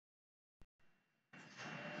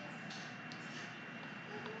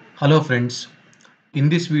Hello friends, in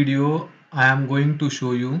this video I am going to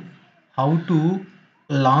show you how to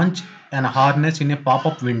launch an harness in a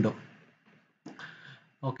pop-up window.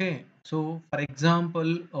 Okay, so for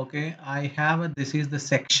example, okay, I have this is the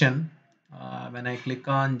section. When I click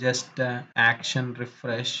on just action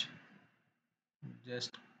refresh,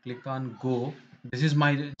 just click on go. This is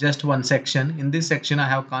my just one section. In this section I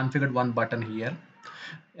have configured one button here,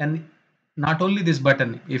 and not only this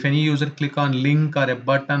button, if any user click on link or a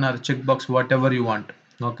button or checkbox, whatever you want,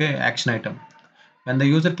 okay, action item, when the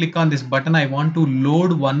user click on this button, I want to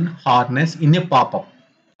load one harness in a pop-up.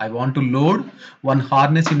 I want to load one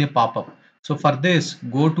harness in a pop-up. So for this,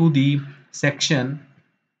 go to the section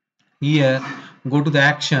here, go to the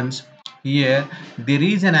actions here. There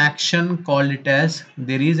is an action called it as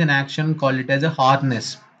a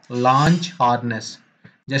harness, launch harness.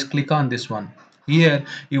 Just click on this one. Here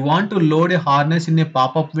you want to load a harness in a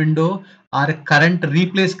pop-up window or a current,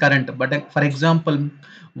 replace current, but for example,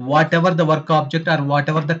 whatever the work object or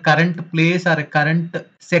whatever the current place or a current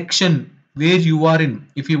section where you are in,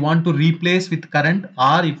 if you want to replace with current,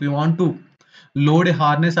 or if you want to load a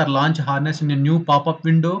harness or launch a harness in a new pop-up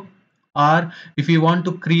window, or if you want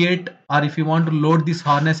to create, or if you want to load this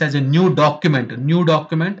harness as a new document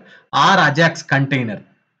or Ajax container,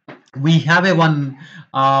 we have a one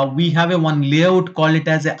layout, call it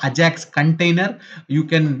as a Ajax container. You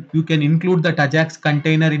can include that Ajax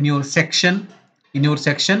container in your section,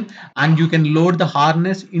 and you can load the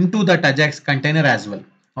harness into that Ajax container as well.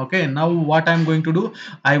 Okay, now what I'm going to do,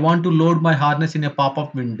 I want to load my harness in a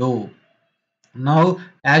pop-up window. Now,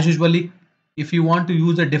 as usually, if you want to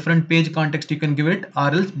use a different page context, you can give it,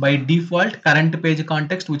 or else by default current page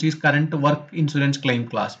context, which is current work insurance claim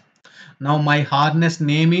class. Now my harness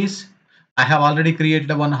name is, I have already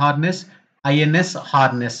created one harness, INS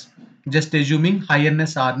harness. Just assuming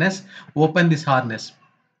INS harness, open this harness.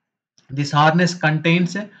 This harness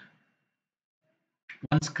contains one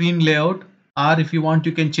screen layout, or if you want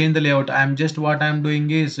you can change the layout. What I'm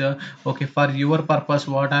doing is, okay, for your purpose,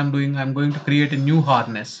 what I'm doing, I'm going to create a new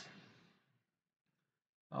harness.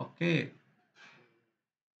 Okay,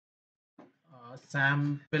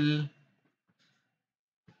 sample,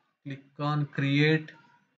 click on create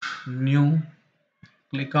new,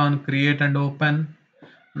 click on create and open.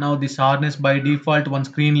 Now this harness by default one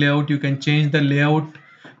screen layout. You can change the layout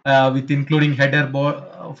with including header,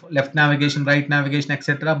 left navigation, right navigation,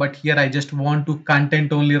 etc. But here I just want to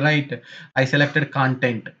content only, right? I selected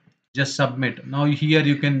content, just submit. Now here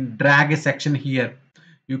you can drag a section here.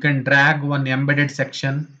 You can drag one embedded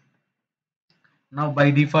section. Now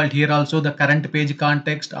by default here also the current page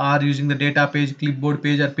context, are using the data page, clipboard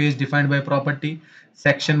page, or page defined by property,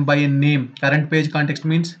 section by a name. Current page context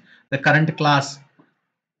means the current class,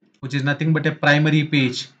 which is nothing but a primary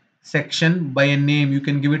page. Section by a name, you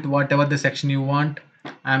can give it whatever the section you want.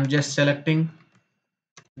 I'm just selecting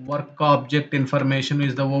work object information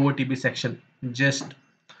is the OOTB section. Just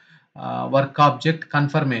work object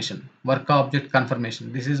confirmation.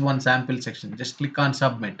 This is one sample section. Just click on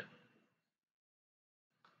submit,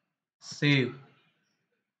 save.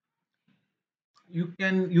 You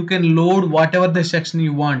can load whatever the section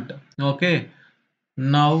you want. Okay,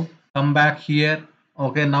 now come back here.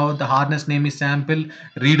 Okay, now the harness name is sample.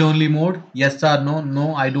 Read only mode, yes or no?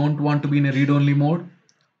 No, I don't want to be in a read only mode.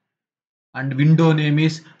 And window name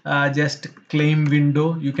is just claim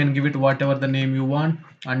window. You can give it whatever the name you want.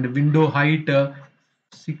 And window height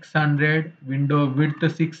 600, window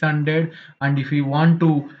width 600. And if you want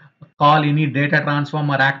to call any data transform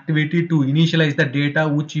or activity to initialize the data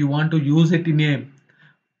which you want to use it in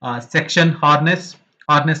a section, harness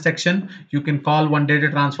section, you can call one data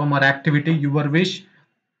transform or activity your wish.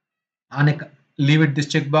 On a, leave it this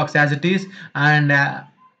checkbox as it is. And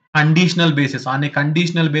conditional basis, on a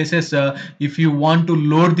conditional basis, if you want to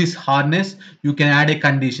load this harness, you can add a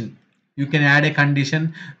condition. You can add a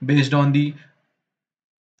condition based on the,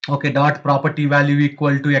 okay, dot property value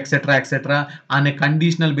equal to etc etc. On a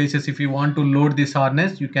conditional basis, if you want to load this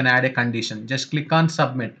harness, you can add a condition. Just click on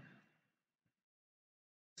submit,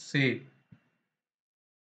 save.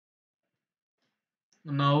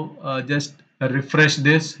 Now just refresh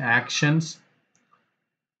this actions,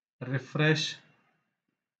 refresh,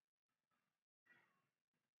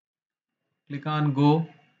 click on go,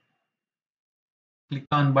 click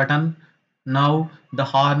on button. Now the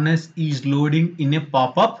harness is loading in a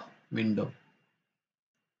pop-up window.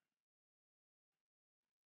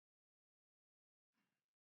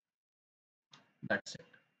 That's it.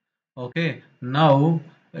 Okay, now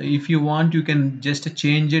if you want you can just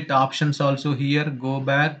change it options also. Here go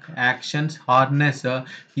back, actions, harness,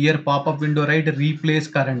 here pop-up window, right? Replace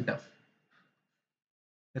current.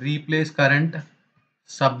 replace current,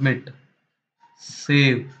 submit,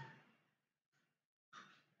 save,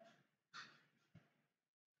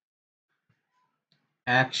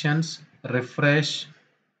 actions, refresh,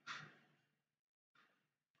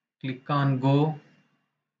 click on go.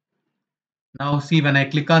 Now see, when I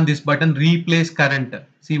click on this button, replace current,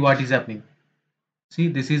 see what is happening. See,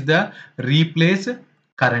 this is the replace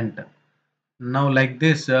current. Now like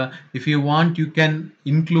this, if you want, you can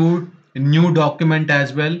include a new document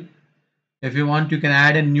as well. If you want, you can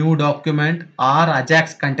add a new document or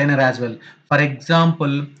Ajax container as well. For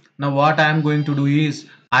example, now what I am going to do is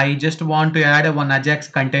I just want to add a one Ajax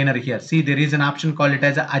container here. See, there is an option called it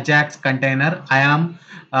as a Ajax container. I am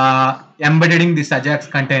embedding this Ajax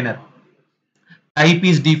container. Type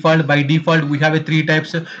is default. By default we have a three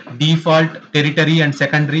types: default, territory and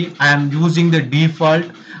secondary. I am using the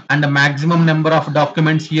default, and the maximum number of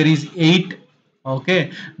documents here is 8.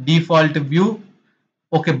 Okay, default view.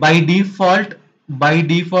 Okay, by default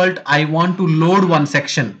I want to load one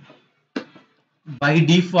section. By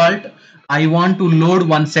default I want to load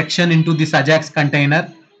one section into this Ajax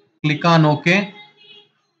container. Click on OK.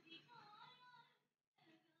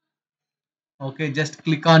 Okay, just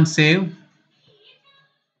click on save.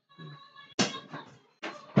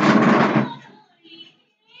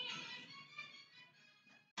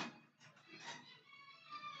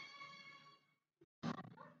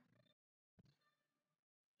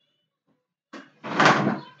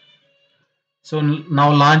 So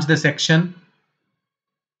now launch the section.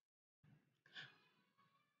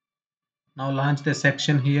 Now launch the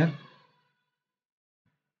section here.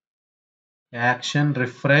 Action,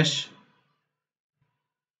 refresh,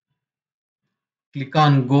 click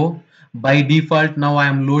on go. By default now I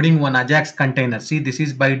am loading one Ajax container. See, this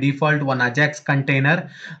is by default one Ajax container,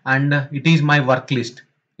 and it is my work list.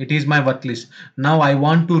 It is my work list. Now I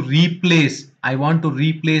want to replace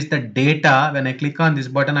the data. When I click on this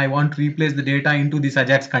button, I want to replace the data into this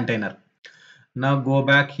Ajax container. Now go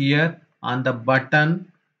back here on the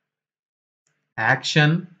button,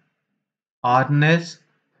 action, harness.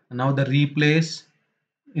 Now the replace.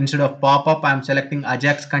 Instead of pop-up, I am selecting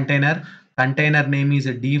Ajax container. Container name is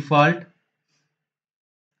a default.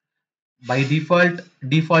 By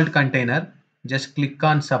default container, just click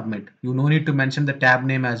on submit. You no need to mention the tab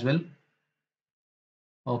name as well.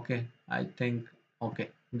 Okay, I think, okay,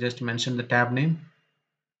 just mention the tab name.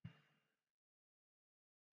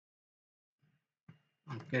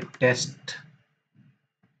 Okay, test.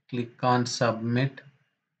 Click on submit,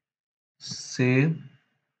 save.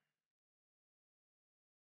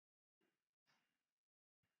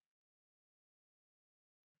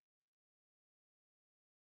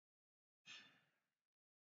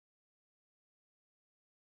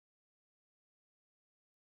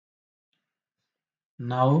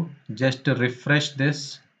 Now just refresh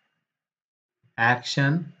this.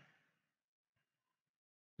 Action,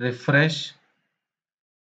 refresh,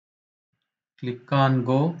 click on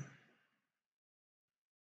go.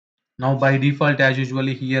 Now by default, as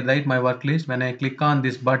usually here, right, my work list. When I click on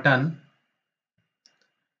this button,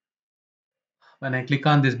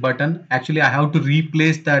 actually I have to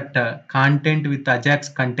replace that content with Ajax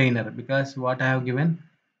container, because what I have given,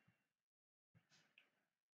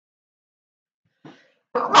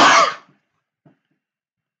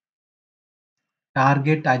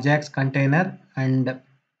 target Ajax container, and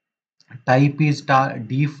type is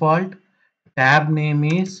default, tab name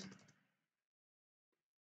is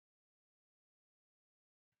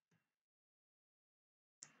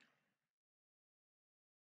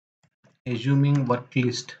assuming work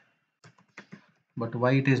list. But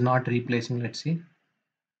why it is not replacing? Let's see.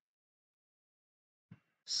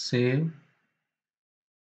 Save,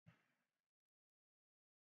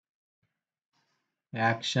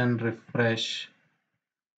 action, refresh,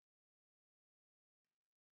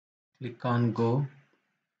 click on go.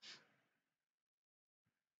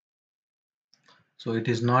 So it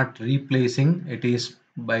is not replacing, it is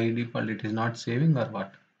by default, it is not saving or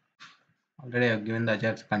what? Already I have given the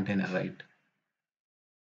Ajax container, right?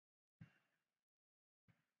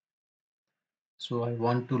 So I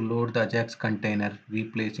want to load the Ajax container,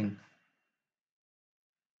 replacing.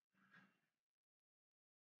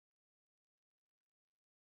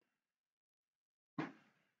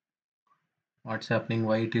 What's happening?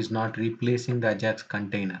 Why it is not replacing the Ajax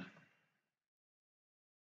container?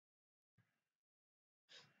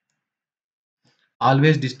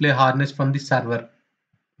 Always display harness from the server.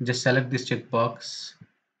 Just select this checkbox.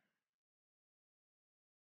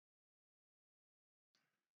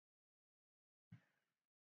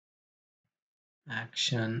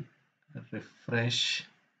 Action, refresh.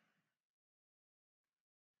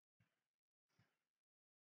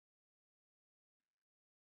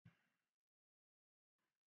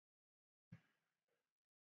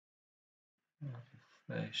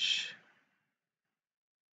 refresh.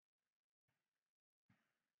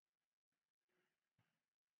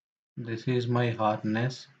 This is my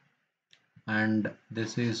harness and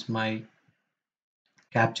this is my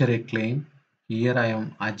capture a claim. Here I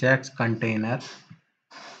am Ajax container.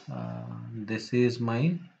 This is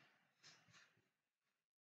my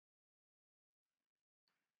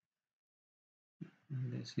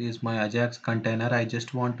Ajax container. I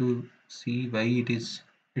just want to see why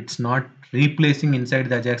it's not replacing inside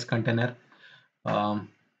the Ajax container.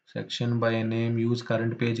 Section by a name, use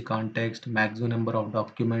current page context, maximum number of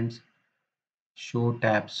documents, show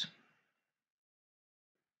tabs.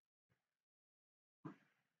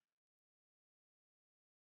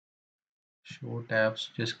 Show tabs,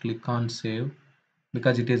 just click on save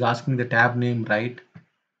because it is asking the tab name, right?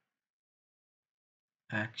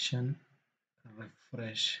 Action,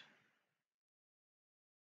 refresh,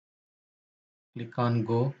 click on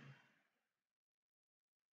go.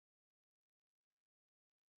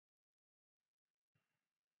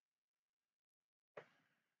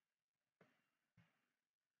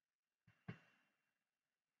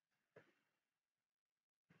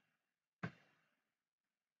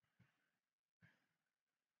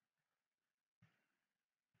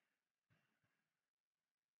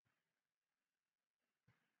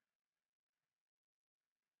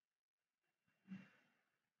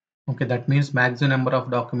 Okay, that means maximum number of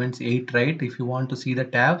documents 8, right? If you want to see the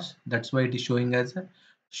tabs, that's why it is showing as a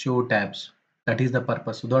show tabs. That is the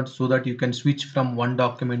purpose, so that you can switch from one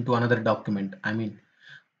document to another document. I mean,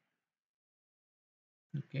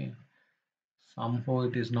 okay, somehow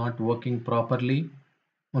it is not working properly.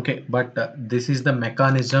 Okay, but this is the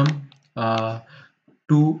mechanism uh,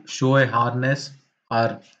 to show a harness,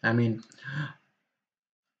 or I mean,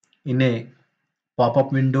 in a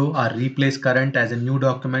pop-up window, or replace current as a new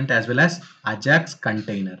document as well as Ajax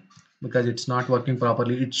container, because it's not working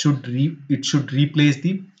properly. It should replace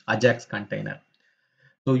the Ajax container.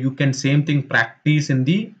 So you can same thing practice in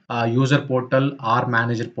the user portal or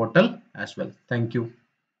manager portal as well. Thank you.